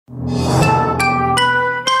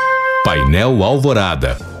Painel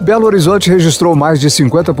Alvorada. Belo Horizonte registrou mais de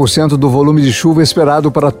 50% do volume de chuva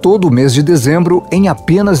esperado para todo o mês de dezembro em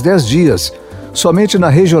apenas 10 dias. Somente na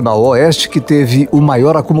Regional Oeste, que teve o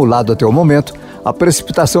maior acumulado até o momento, a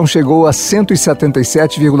precipitação chegou a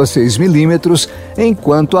 177,6 milímetros,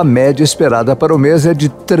 enquanto a média esperada para o mês é de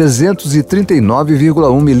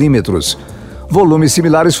 339,1 milímetros. Volumes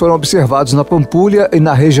similares foram observados na Pampulha e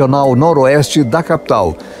na Regional Noroeste da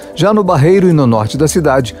capital. Já no Barreiro e no norte da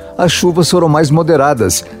cidade, as chuvas foram mais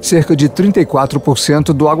moderadas, cerca de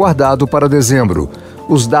 34% do aguardado para dezembro.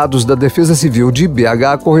 Os dados da Defesa Civil de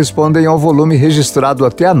BH correspondem ao volume registrado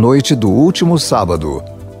até a noite do último sábado.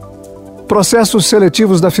 Processos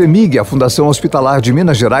seletivos da FHEMIG, a Fundação Hospitalar de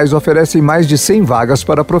Minas Gerais, oferecem mais de 100 vagas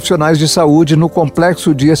para profissionais de saúde no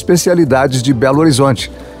Complexo de Especialidades de Belo Horizonte.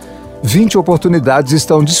 20 oportunidades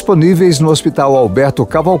estão disponíveis no Hospital Alberto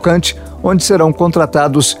Cavalcante, onde serão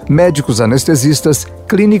contratados médicos anestesistas,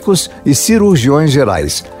 clínicos e cirurgiões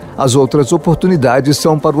gerais. As outras oportunidades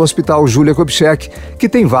são para o Hospital Júlia Kubitschek, que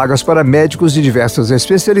tem vagas para médicos de diversas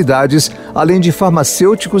especialidades, além de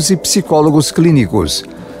farmacêuticos e psicólogos clínicos.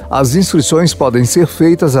 As inscrições podem ser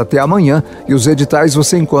feitas até amanhã e os editais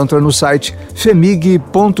você encontra no site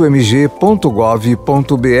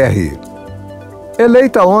fhemig.mg.gov.br.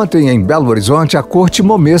 Eleita ontem em Belo Horizonte a Corte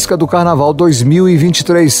Momesca do Carnaval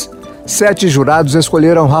 2023. 7 jurados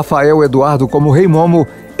escolheram Rafael Eduardo como Rei Momo,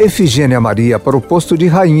 Efigênia Maria para o posto de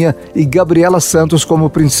Rainha e Gabriela Santos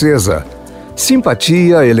como Princesa.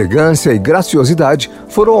 Simpatia, elegância e graciosidade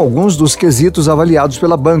foram alguns dos quesitos avaliados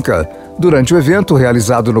pela banca. Durante o evento,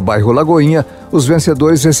 realizado no bairro Lagoinha, os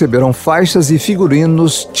vencedores receberam faixas e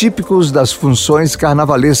figurinos típicos das funções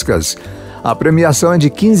carnavalescas. A premiação é de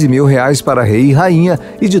R$15 mil para Rei e Rainha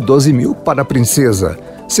e de R$12 mil para a Princesa.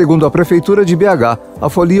 Segundo a Prefeitura de BH, a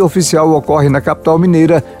folia oficial ocorre na capital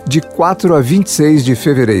mineira de 4 a 26 de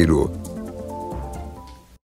fevereiro.